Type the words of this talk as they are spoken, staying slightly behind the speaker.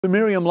The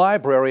Miriam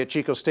Library at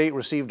Chico State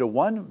received a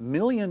 $1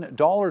 million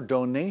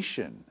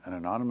donation. An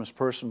anonymous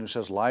person who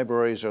says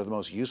libraries are the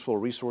most useful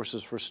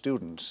resources for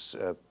students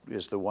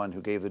is the one who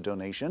gave the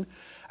donation.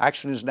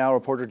 Action News Now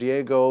reporter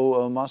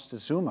Diego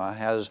Moctezuma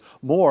has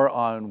more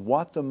on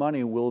what the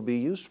money will be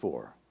used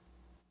for.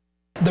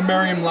 The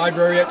Miriam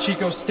Library at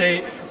Chico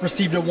State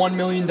received a $1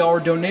 million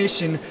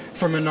donation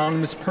from an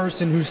anonymous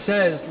person who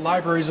says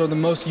libraries are the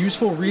most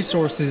useful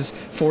resources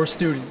for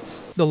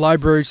students. The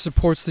library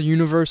supports the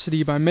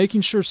university by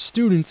making sure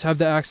students have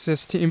the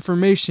access to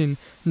information,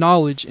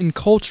 knowledge, and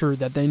culture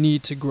that they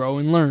need to grow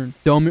and learn.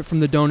 Endowment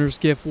from the donor's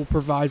gift will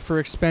provide for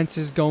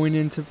expenses going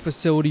into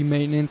facility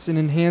maintenance and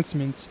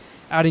enhancements,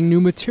 adding new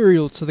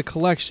material to the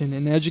collection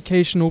and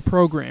educational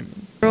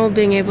programming.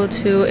 Being able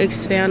to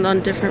expand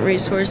on different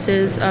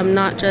resources,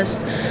 not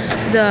just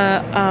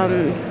the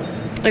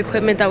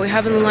equipment that we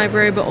have in the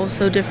library, but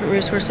also different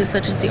resources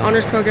such as the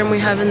honors program we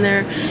have in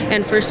there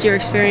and first year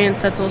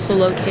experience that's also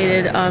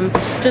located.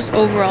 Just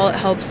overall it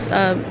helps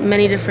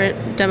many different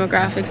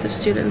demographics of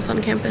students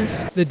on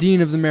campus. The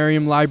dean of the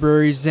Miriam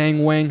Library,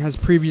 Zhang Wang, has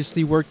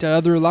previously worked at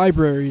other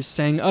libraries,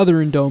 saying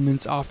other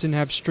endowments often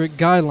have strict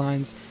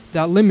guidelines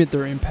that limit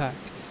their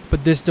impact.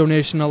 But this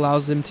donation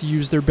allows them to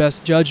use their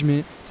best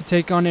judgment to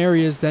take on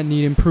areas that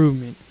need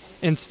improvement.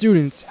 And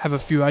students have a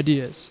few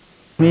ideas.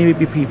 Maybe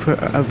we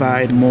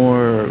provide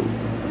more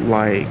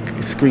like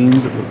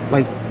screens,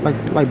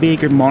 like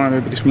bigger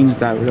monitor, bigger screens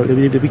that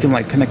we can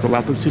like connect the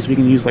laptops to, so we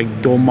can use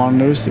like dual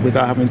monitors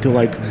without having to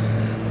like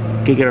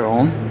get our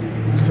own.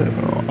 So,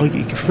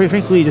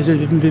 frankly, just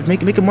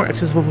make it more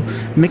accessible,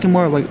 make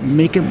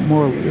it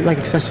more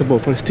accessible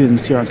for the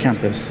students here on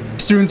campus.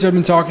 Students have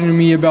been talking to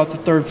me about the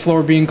third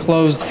floor being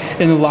closed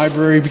in the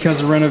library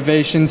because of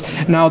renovations.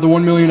 Now, the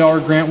 $1 million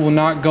grant will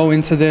not go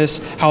into this.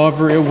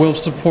 However, it will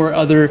support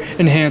other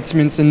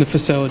enhancements in the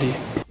facility.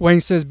 Wang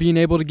says being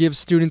able to give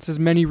students as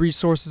many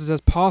resources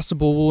as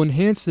possible will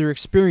enhance their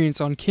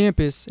experience on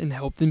campus and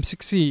help them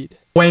succeed.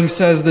 Wang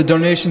says the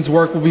donations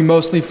work will be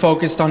mostly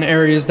focused on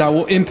areas that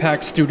will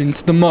impact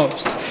students the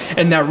most,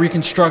 and that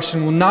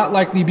reconstruction will not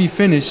likely be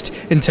finished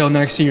until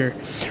next year.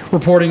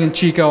 Reporting in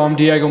Chico, I'm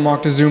Diego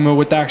Moctezuma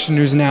with Action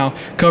News Now,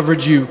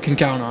 coverage you can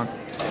count on.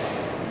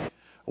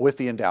 With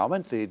the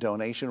endowment, the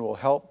donation will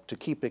help to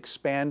keep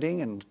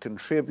expanding and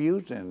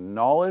contribute in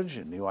knowledge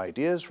and new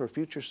ideas for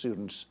future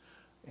students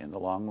in the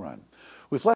long run.